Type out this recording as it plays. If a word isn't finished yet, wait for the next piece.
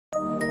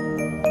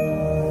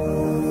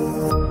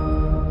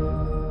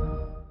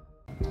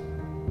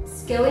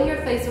Scaling your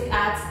Facebook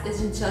ads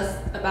isn't just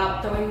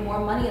about throwing more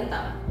money at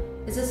them.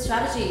 It's a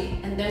strategy,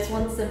 and there's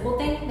one simple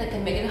thing that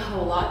can make it a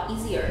whole lot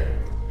easier.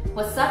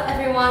 What's up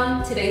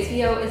everyone? Today's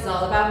video is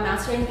all about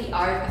mastering the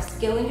art of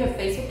scaling your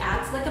Facebook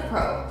ads like a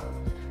pro.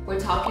 We're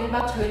talking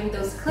about turning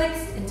those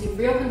clicks into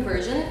real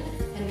conversion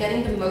and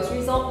getting the most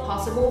result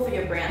possible for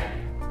your brand.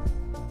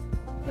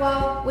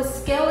 Well, with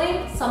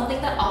scaling, something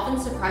that often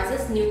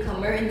surprises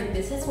newcomers in the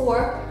business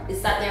world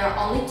is that there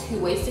are only two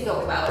ways to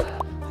go about it: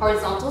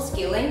 horizontal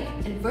scaling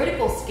and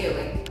vertical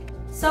scaling.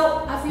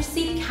 So I've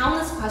received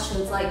countless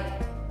questions like,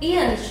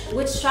 Ian,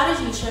 which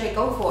strategy should I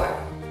go for?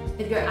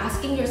 If you're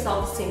asking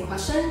yourself the same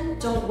question,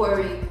 don't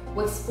worry.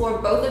 We'll explore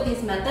both of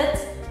these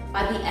methods.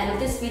 By the end of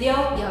this video,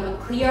 you have a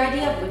clear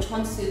idea of which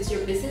one suits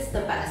your business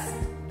the best.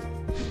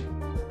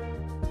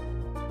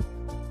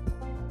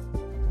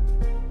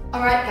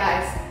 Alright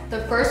guys,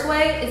 the first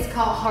way is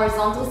called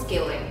horizontal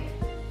scaling.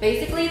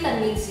 Basically,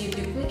 that means you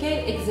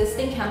duplicate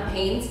existing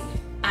campaigns,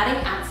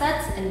 adding ad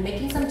sets, and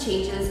making some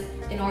changes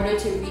in order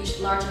to reach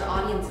larger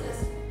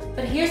audiences.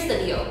 But here's the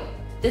deal.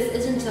 This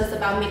isn't just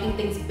about making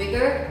things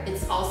bigger,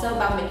 it's also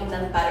about making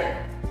them better.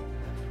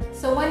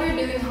 So when you're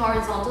doing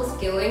horizontal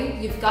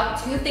scaling, you've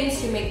got two things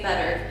to make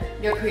better: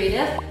 your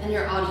creative and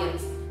your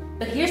audience.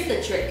 But here's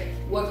the trick.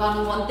 Work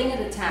on one thing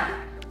at a time.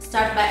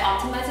 Start by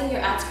optimizing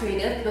your ads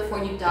creative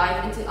before you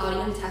dive into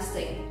audience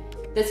testing.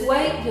 This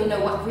way, you'll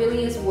know what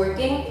really is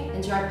working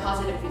and drive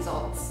positive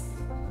results.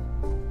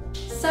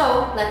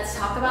 So let's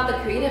talk about the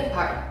creative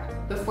part.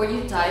 Before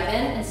you dive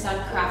in and start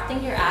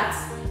crafting your ads,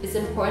 it's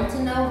important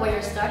to know where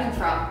you're starting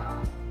from.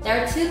 There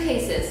are two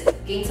cases: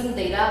 gain some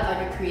data about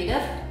your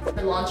creative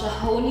or launch a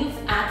whole new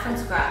ad from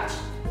scratch.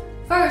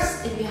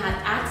 First, if you had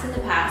ads in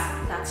the past,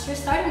 that's your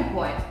starting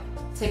point.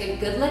 Take a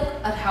good look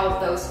at how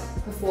those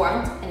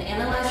performed and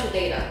analyze your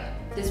data.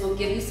 This will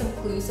give you some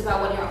clues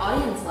about what your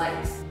audience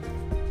likes.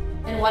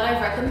 And what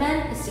I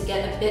recommend is to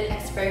get a bit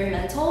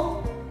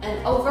experimental. And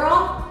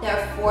overall, there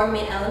are four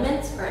main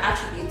elements or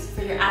attributes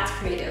for your ads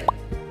creative: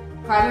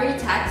 primary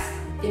text,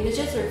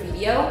 images or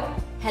video,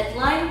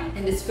 headline,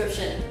 and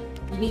description.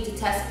 You need to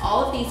test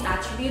all of these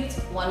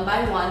attributes one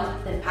by one,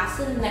 then pass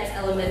to the next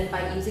element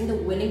by using the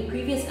winning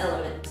previous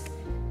element.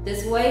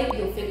 This way,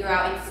 you'll figure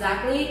out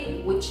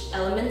exactly which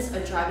elements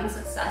are driving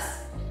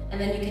success, and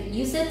then you can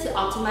use it to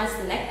optimize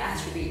the next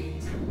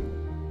attribute.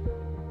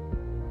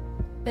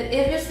 But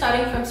if you're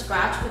starting from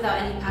scratch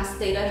without any past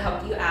data to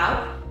help you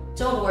out,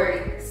 don't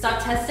worry.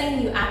 Start testing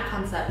new ad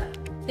concept.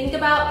 Think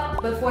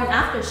about before and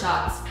after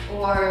shots,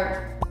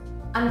 or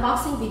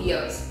unboxing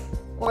videos,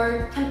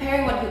 or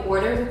comparing what you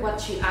ordered with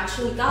what you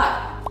actually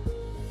got.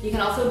 You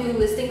can also do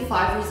listing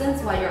 5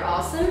 reasons why you're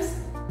awesome,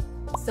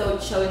 so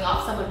showing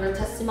off some of your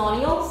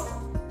testimonials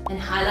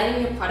and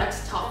highlighting your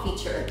product's top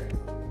feature.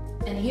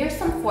 And here's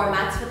some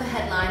formats for the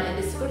headline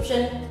and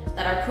description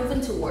that are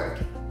proven to work.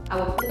 I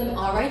will put them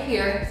all right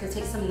here, so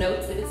take some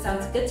notes if it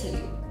sounds good to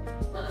you.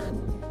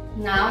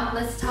 Now,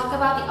 let's talk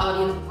about the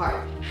audience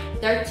part.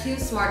 There are two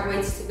smart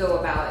ways to go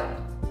about it.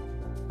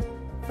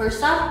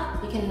 First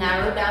up, you can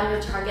narrow down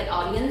your target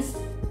audience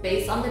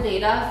based on the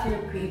data from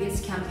your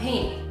previous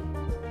campaign.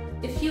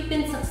 If you've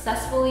been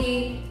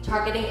successfully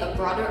targeting a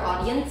broader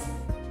audience,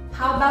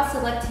 how about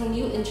selecting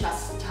new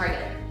interests to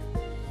target?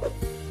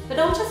 But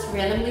don't just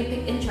randomly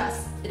pick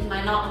interests, it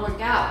might not work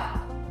out.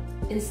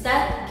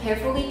 Instead,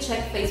 carefully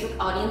check Facebook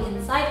Audience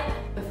Insight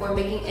before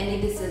making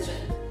any decision.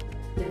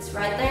 It's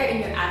right there in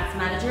your Ads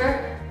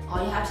Manager.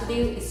 All you have to do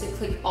is to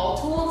click All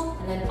Tools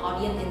and then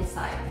Audience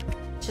Insight.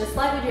 Just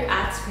like with your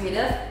ads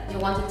creative,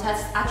 you'll want to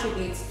test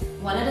attributes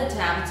one at a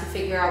time to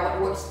figure out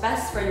what works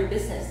best for your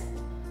business.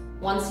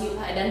 Once you've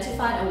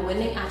identified a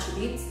winning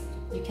attribute,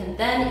 you can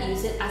then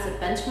use it as a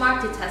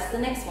benchmark to test the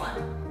next one.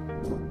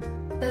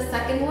 The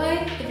second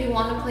way, if you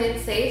want to play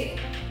it safe,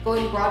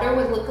 going broader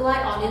with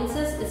lookalike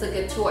audiences is a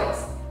good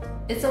choice.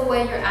 It's a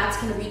way your ads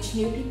can reach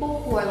new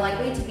people who are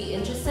likely to be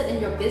interested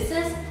in your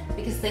business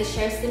because they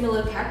share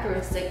similar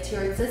characteristics to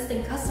your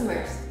existing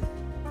customers.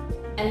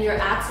 And your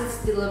ads is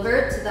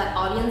delivered to that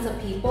audience of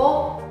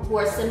people who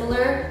are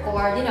similar or,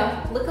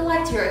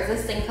 lookalike to your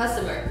existing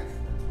customer.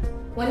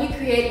 When you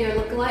create your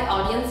lookalike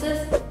audiences,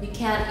 you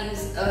can't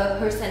use a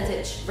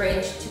percentage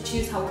range to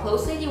choose how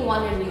closely you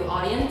want your new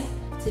audience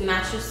to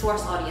match your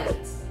source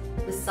audience.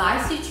 The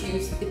size you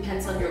choose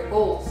depends on your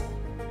goals.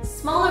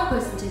 Smaller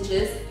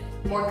percentages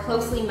more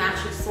closely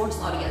match your source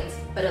audience,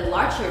 but a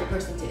larger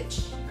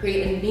percentage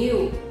create a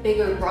new,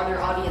 bigger, broader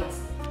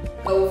audience.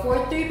 Go for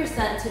 3%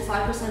 to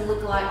 5%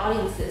 lookalike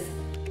audiences.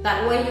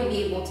 That way you'll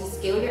be able to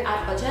scale your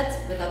ad budgets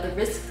without the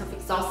risk of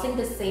exhausting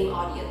the same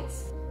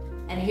audience.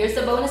 And here's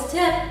a bonus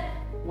tip.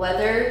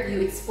 Whether you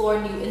explore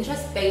new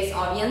interest-based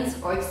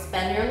audience or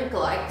expand your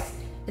lookalikes,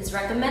 it's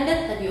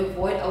recommended that you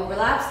avoid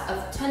overlaps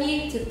of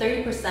 20 to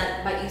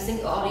 30% by using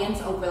the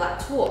audience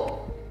overlap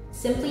tool.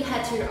 Simply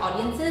head to your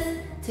audiences,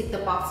 tick the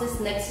boxes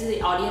next to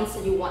the audience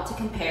that you want to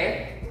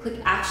compare, click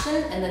Action,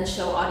 and then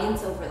Show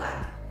Audience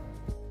Overlap.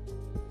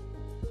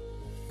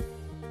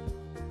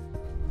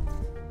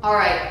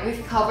 Alright,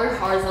 we've covered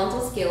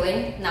horizontal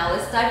scaling, now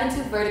let's dive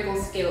into vertical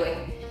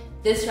scaling.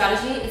 This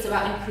strategy is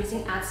about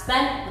increasing ad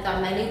spend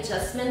without many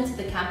adjustments to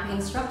the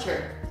campaign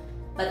structure.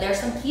 But there are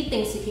some key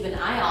things to keep an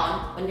eye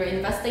on when you're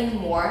investing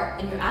more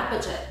in your ad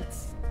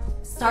budgets.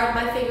 Start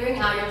by figuring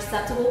out your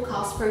acceptable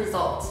cost per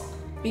result.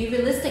 Be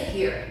realistic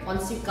here.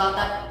 Once you've got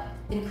that,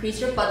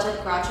 increase your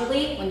budget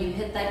gradually when you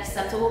hit that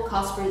acceptable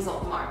cost per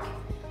result mark.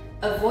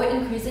 Avoid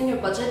increasing your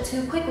budget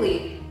too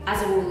quickly,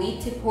 as it will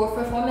lead to poor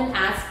performing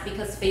ads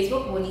because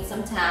Facebook will need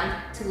some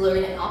time to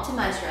learn and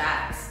optimize your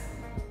ads.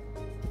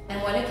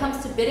 And when it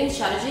comes to bidding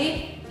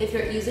strategy, if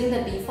you're using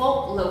the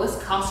default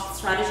lowest cost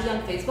strategy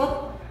on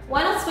Facebook,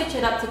 why not switch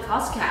it up to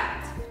cost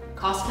capped?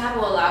 Cost cap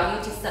will allow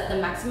you to set the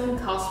maximum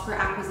cost per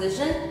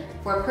acquisition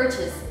for a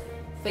purchase.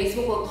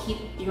 Facebook will keep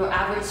your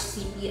average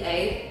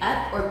CPA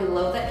at or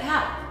below that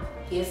cap.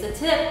 Here's the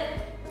tip.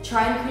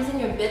 Try increasing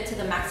your bid to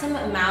the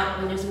maximum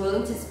amount when you're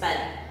willing to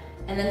spend,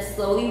 and then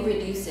slowly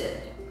reduce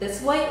it.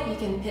 This way, you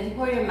can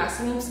pinpoint your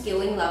maximum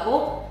scaling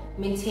level,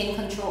 maintain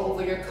control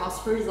over your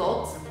cost per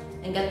results,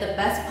 and get the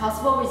best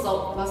possible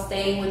result while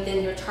staying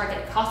within your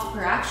target cost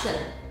per action.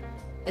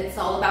 It's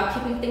all about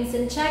keeping things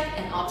in check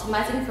and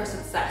optimizing for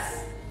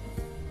success.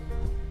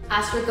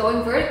 As for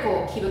going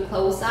vertical, keep a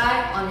close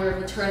eye on your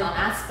return on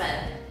ad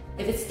spend.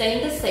 If it's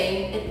staying the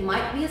same, it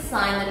might be a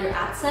sign that your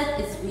ad set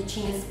is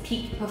reaching its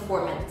peak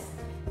performance.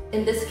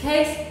 In this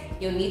case,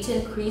 you'll need to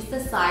increase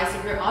the size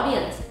of your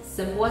audience.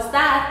 Simple as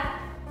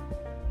that.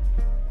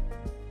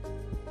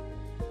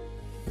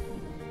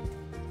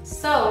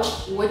 So,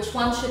 which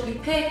one should you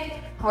pick?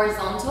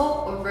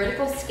 Horizontal or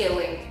vertical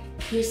scaling?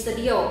 Here's the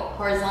deal.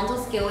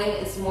 Horizontal scaling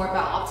is more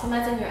about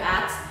optimizing your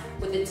ads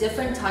with the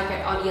different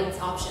target audience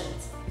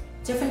options,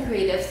 different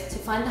creatives to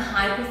find the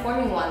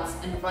high-performing ones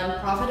and run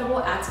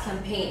profitable ads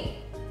campaign.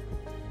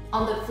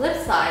 On the flip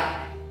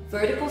side,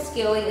 vertical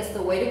scaling is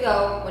the way to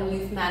go when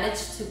you've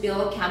managed to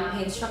build a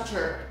campaign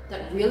structure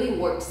that really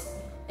works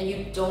and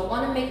you don't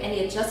want to make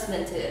any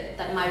adjustment to it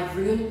that might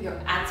ruin your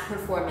ads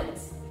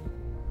performance.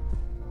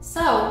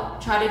 So,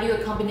 try to do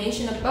a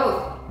combination of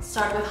both.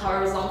 Start with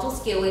horizontal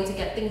scaling to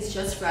get things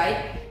just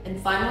right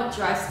and find what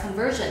drives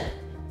conversion.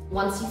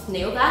 Once you've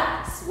nailed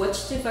that,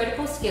 switch to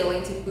vertical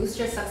scaling to boost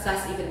your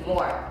success even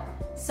more.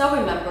 So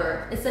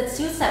remember, it's a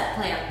two-step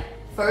plan.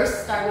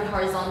 First, start with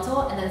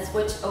horizontal and then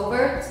switch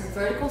over to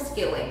vertical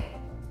scaling.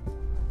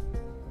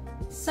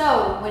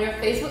 So, when your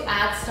Facebook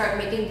ads start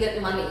making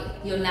good money,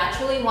 you'll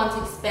naturally want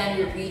to expand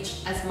your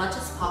reach as much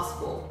as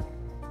possible.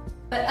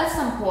 But at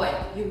some point,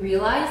 you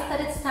realize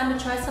that it's time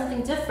to try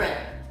something different.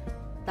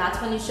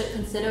 That's when you should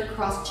consider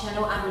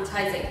cross-channel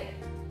advertising.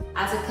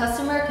 As a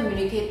customer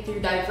communicates through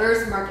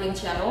diverse marketing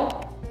channels,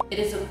 it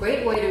is a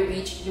great way to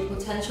reach your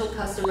potential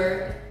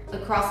customer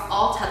across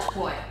all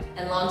touchpoints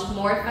and launch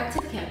more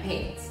effective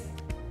campaigns.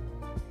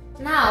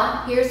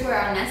 Now, here's where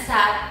our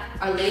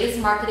NestAd, our latest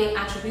marketing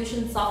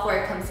attribution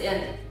software, comes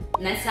in.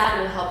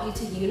 NestAd will help you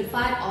to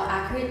unify all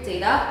accurate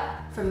data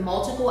from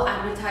multiple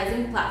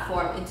advertising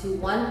platforms into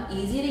one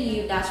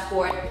easy-to-use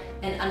dashboard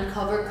and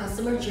uncover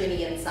customer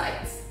journey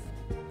insights.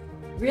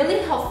 Really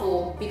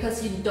helpful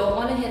because you don't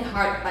want to hit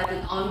hard by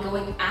the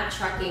ongoing ad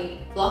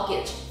tracking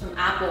blockage from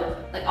Apple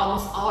like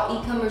almost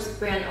all e-commerce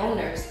brand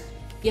owners.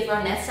 Give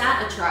our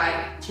NestAd a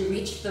try to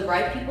reach the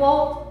right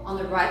people on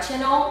the right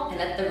channel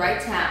and at the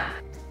right time.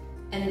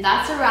 And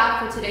that's a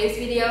wrap for today's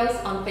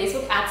videos on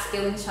Facebook ad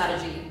scaling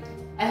strategy.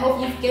 I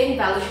hope you've gained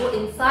valuable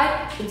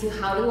insight into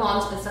how to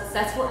launch a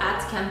successful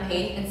ads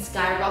campaign and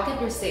skyrocket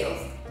your sales.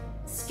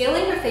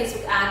 Scaling your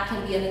Facebook ad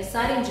can be an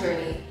exciting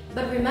journey,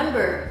 but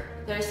remember,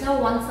 there's no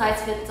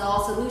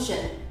one-size-fits-all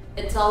solution.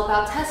 It's all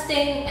about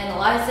testing,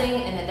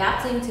 analyzing, and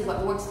adapting to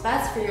what works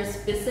best for your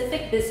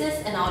specific business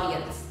and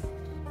audience.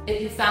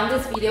 If you found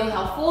this video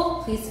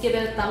helpful, please give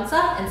it a thumbs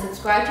up and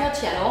subscribe to our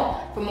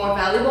channel for more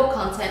valuable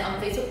content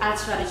on Facebook ad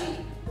strategy.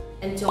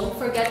 And don't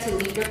forget to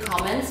leave your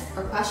comments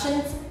or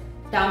questions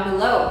down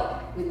below.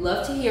 We'd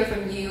love to hear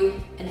from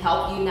you and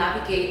help you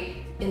navigate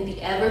in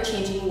the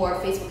ever-changing war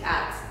of Facebook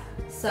ads.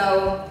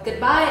 So,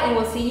 goodbye and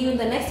we'll see you in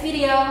the next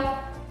video.